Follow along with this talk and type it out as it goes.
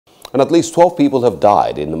And at least 12 people have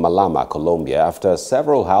died in Mallama, Colombia, after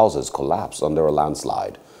several houses collapsed under a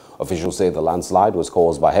landslide. Officials say the landslide was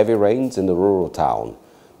caused by heavy rains in the rural town.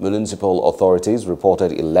 Municipal authorities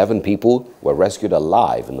reported 11 people were rescued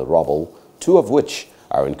alive in the rubble, 2 of which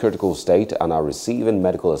are in critical state and are receiving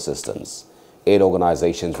medical assistance. Aid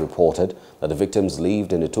organizations reported that the victims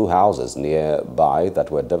lived in the 2 houses nearby that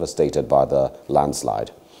were devastated by the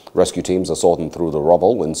landslide. Rescue teams are sorting through the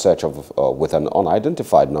rubble in search of with an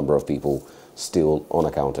unidentified number of people still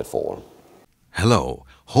unaccounted for. Hello,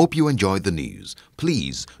 hope you enjoyed the news.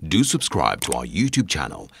 Please do subscribe to our YouTube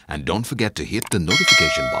channel and don't forget to hit the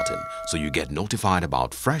notification button so you get notified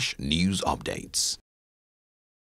about fresh news updates.